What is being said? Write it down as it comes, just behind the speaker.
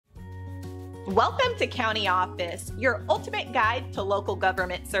Welcome to County Office, your ultimate guide to local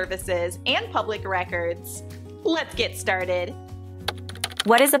government services and public records. Let's get started.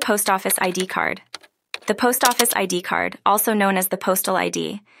 What is a post office ID card? The post office ID card, also known as the postal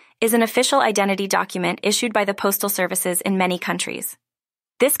ID, is an official identity document issued by the postal services in many countries.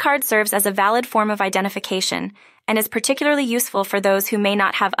 This card serves as a valid form of identification and is particularly useful for those who may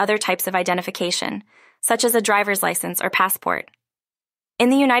not have other types of identification, such as a driver's license or passport. In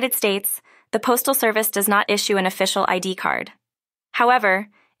the United States, the Postal Service does not issue an official ID card. However,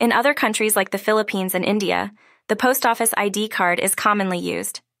 in other countries like the Philippines and India, the post office ID card is commonly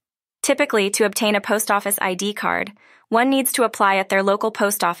used. Typically, to obtain a post office ID card, one needs to apply at their local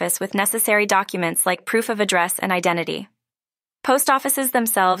post office with necessary documents like proof of address and identity. Post offices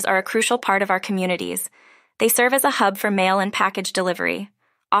themselves are a crucial part of our communities. They serve as a hub for mail and package delivery,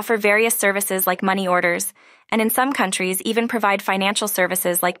 offer various services like money orders, and in some countries even provide financial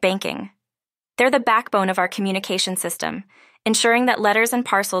services like banking. They're the backbone of our communication system, ensuring that letters and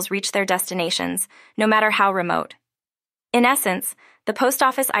parcels reach their destinations, no matter how remote. In essence, the post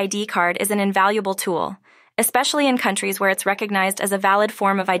office ID card is an invaluable tool, especially in countries where it's recognized as a valid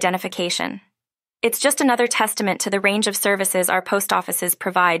form of identification. It's just another testament to the range of services our post offices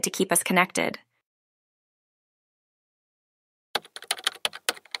provide to keep us connected.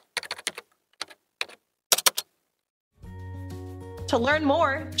 To learn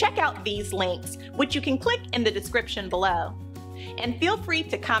more, check out these links, which you can click in the description below. And feel free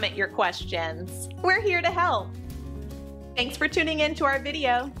to comment your questions. We're here to help. Thanks for tuning in to our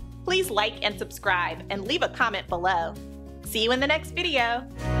video. Please like and subscribe and leave a comment below. See you in the next video.